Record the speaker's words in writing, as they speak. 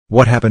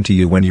What happened to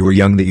you when you were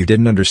young that you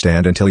didn't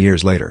understand until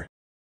years later?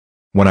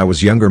 When I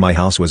was younger, my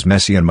house was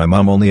messy and my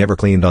mom only ever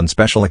cleaned on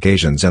special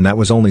occasions, and that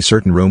was only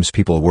certain rooms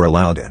people were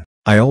allowed in.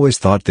 I always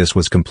thought this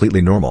was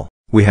completely normal.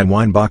 We had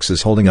wine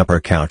boxes holding up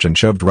our couch and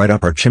shoved right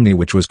up our chimney,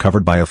 which was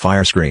covered by a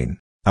fire screen.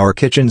 Our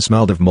kitchen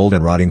smelled of mold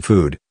and rotting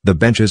food. The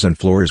benches and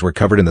floors were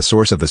covered in the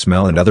source of the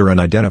smell and other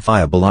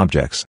unidentifiable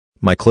objects.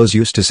 My clothes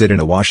used to sit in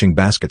a washing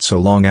basket so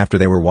long after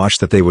they were washed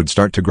that they would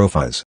start to grow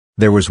fuzz.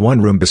 There was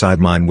one room beside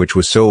mine which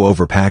was so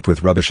overpacked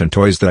with rubbish and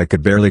toys that I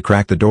could barely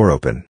crack the door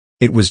open.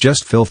 It was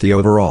just filthy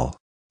overall.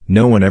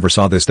 No one ever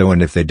saw this though,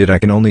 and if they did, I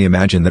can only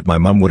imagine that my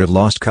mom would have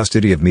lost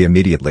custody of me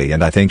immediately,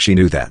 and I think she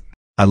knew that.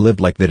 I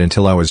lived like that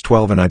until I was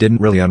 12, and I didn't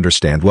really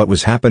understand what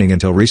was happening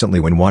until recently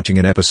when watching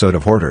an episode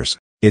of Hoarders.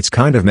 It's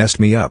kind of messed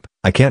me up.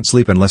 I can't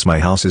sleep unless my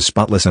house is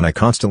spotless, and I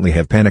constantly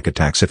have panic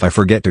attacks if I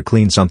forget to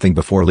clean something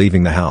before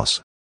leaving the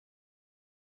house.